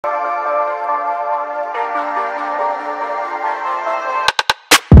What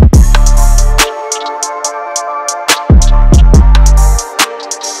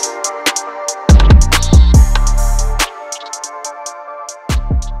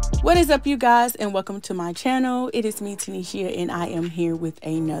is up, you guys, and welcome to my channel. It is me, Tanisha, and I am here with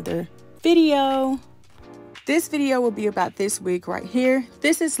another video. This video will be about this wig right here.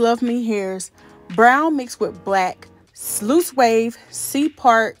 This is LuvMe Hair's brown mixed with black loose wave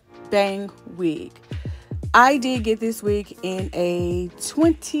C-part bang wig. I did get this wig in a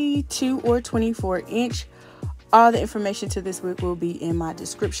 22 or 24 inch. All the information to this wig will be in my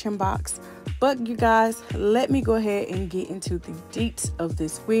description box. But you guys, let me go ahead and get into the deets of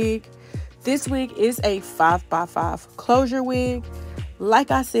this wig. This wig is a 5x5 closure wig. Like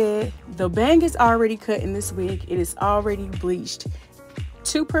I said, the bang is already cut in this wig. It is already bleached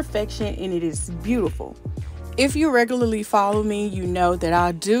to perfection and it is beautiful. If you regularly follow me, you know that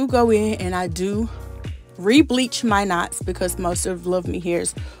I do go in and I do re-bleach my knots because most of LuvMe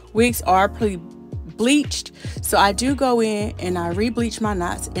Hair's wigs are pretty bleached. So I do go in and I re-bleach my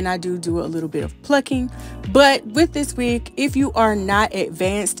knots and I do a little bit of plucking. But with this wig, if you are not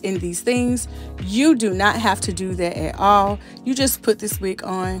advanced in these things, you do not have to do that at all. You just put this wig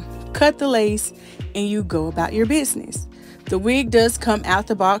on, cut the lace, and you go about your business. The wig does come out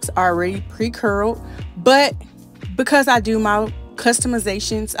the box already pre-curled, but because I do my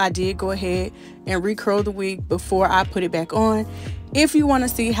customizations, I did go ahead and recurl the wig before I put it back on. If you want to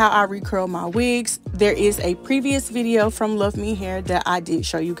see how I recurl my wigs, there is a previous video from LuvMe Hair that I did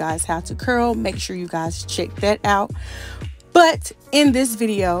show you guys how to curl. Make sure you guys check that out. But in this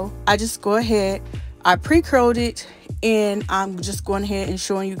video, I just go ahead, I pre-curled it, and I'm just going ahead and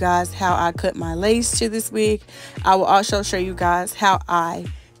showing you guys how I cut my lace to this wig. I will also show you guys how I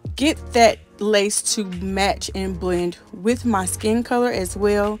get that lace to match and blend with my skin color as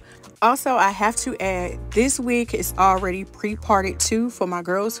well. Also, I have to add, this wig is already pre-parted too for my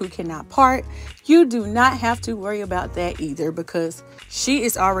girls who cannot part. You do not have to worry about that either because she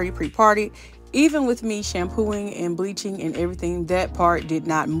is already pre-parted. Even with me shampooing and bleaching and everything, that part did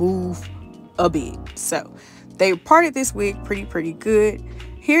not move a bit. So they parted this wig pretty good.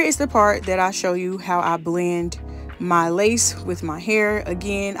 Here is the part that I show you how I blend my lace with my hair.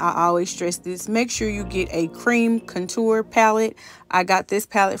 Again, I always stress this, make sure you get a cream contour palette. I got this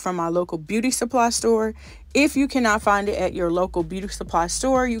palette from my local beauty supply store. If you cannot find it at your local beauty supply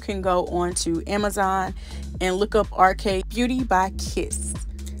store, you can go on to Amazon and look up Arcade Beauty by Kiss.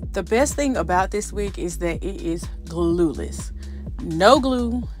 The best thing about this wig is that it is glueless. No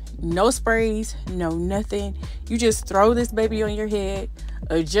glue, no sprays, no nothing. You just throw this baby on your head,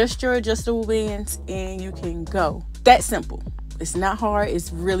 adjust your adjustable bands, and you can go. That simple. It's not hard.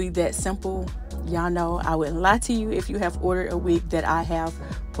 It's really that simple. Y'all know I wouldn't lie to you. If you have ordered a wig that I have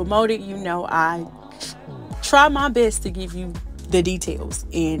promoted, you know I try my best to give you the details.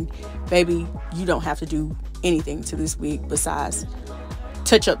 And baby, you don't have to do anything to this wig besides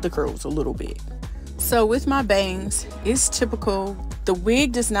touch up the curls a little bit. So with my bangs, it's typical. The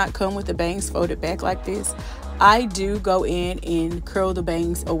wig does not come with the bangs folded back like this. I do go in and curl the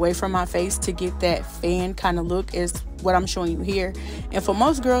bangs away from my face to get that fan kind of look as what I'm showing you here. And for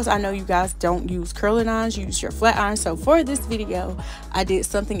most girls, I know you guys don't use curling irons, you use your flat iron. So for this video, I did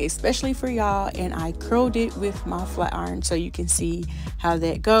something especially for y'all and I curled it with my flat iron so you can see how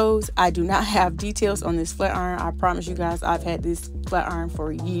that goes. I do not have details on this flat iron. I promise you guys, I've had this flat iron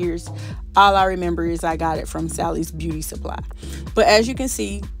for years. All I remember is I got it from Sally's Beauty Supply. But as you can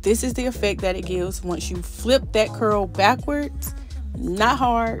see, this is the effect that it gives once you flip that curl backwards. Not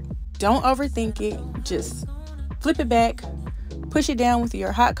hard. Don't overthink it. Just flip it back, push it down with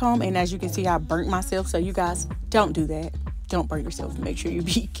your hot comb, and as you can see, I burnt myself. So you guys, don't do that. Don't burn yourself. Make sure you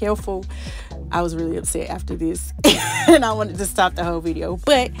be careful. I was really upset after this and I wanted to stop the whole video,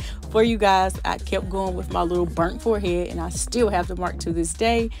 but for you guys, I kept going with my little burnt forehead and I still have the mark to this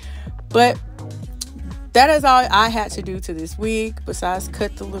day. But that is all I had to do to this wig besides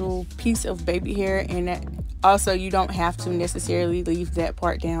cut the little piece of baby hair. And that also, you don't have to necessarily leave that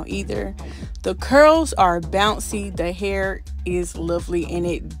part down either. The curls are bouncy, the hair is lovely, and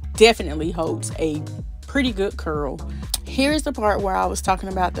it definitely holds a pretty good curl. Here's the part where I was talking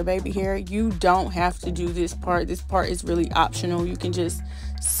about the baby hair. You don't have to do this part. This part is really optional. You can just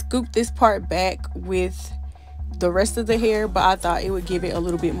scoop this part back with the rest of the hair, but I thought it would give it a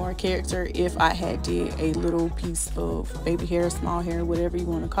little bit more character if I had did a little piece of baby hair, small hair, whatever you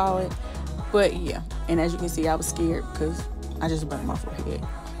want to call it. But yeah, and as you can see, I was scared because I just burnt my forehead.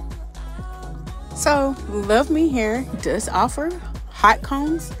 So LuvMe Hair does offer hot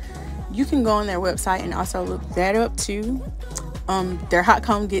combs. You can go on their website and also look that up too. their hot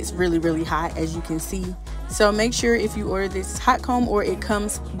comb gets really hot, as you can see. So make sure if you order this hot comb or it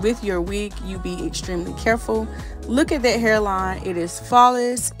comes with your wig, you be extremely careful. Look at that hairline. It is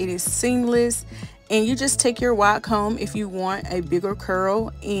flawless, it is seamless, and you just take your wide comb if you want a bigger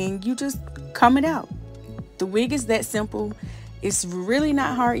curl and you just comb it out. The wig is that simple. It's really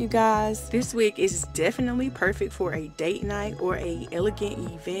not hard, you guys. This wig is definitely perfect for a date night or a elegant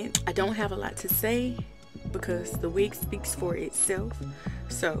event. I don't have a lot to say because the wig speaks for itself.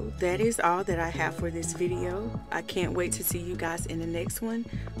 So that is all that I have for this video. I can't wait to see you guys in the next one.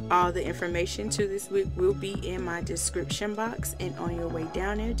 All the information to this wig will be in my description box, and on your way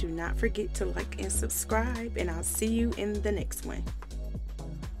down there, do not forget to like and subscribe, and I'll see you in the next one.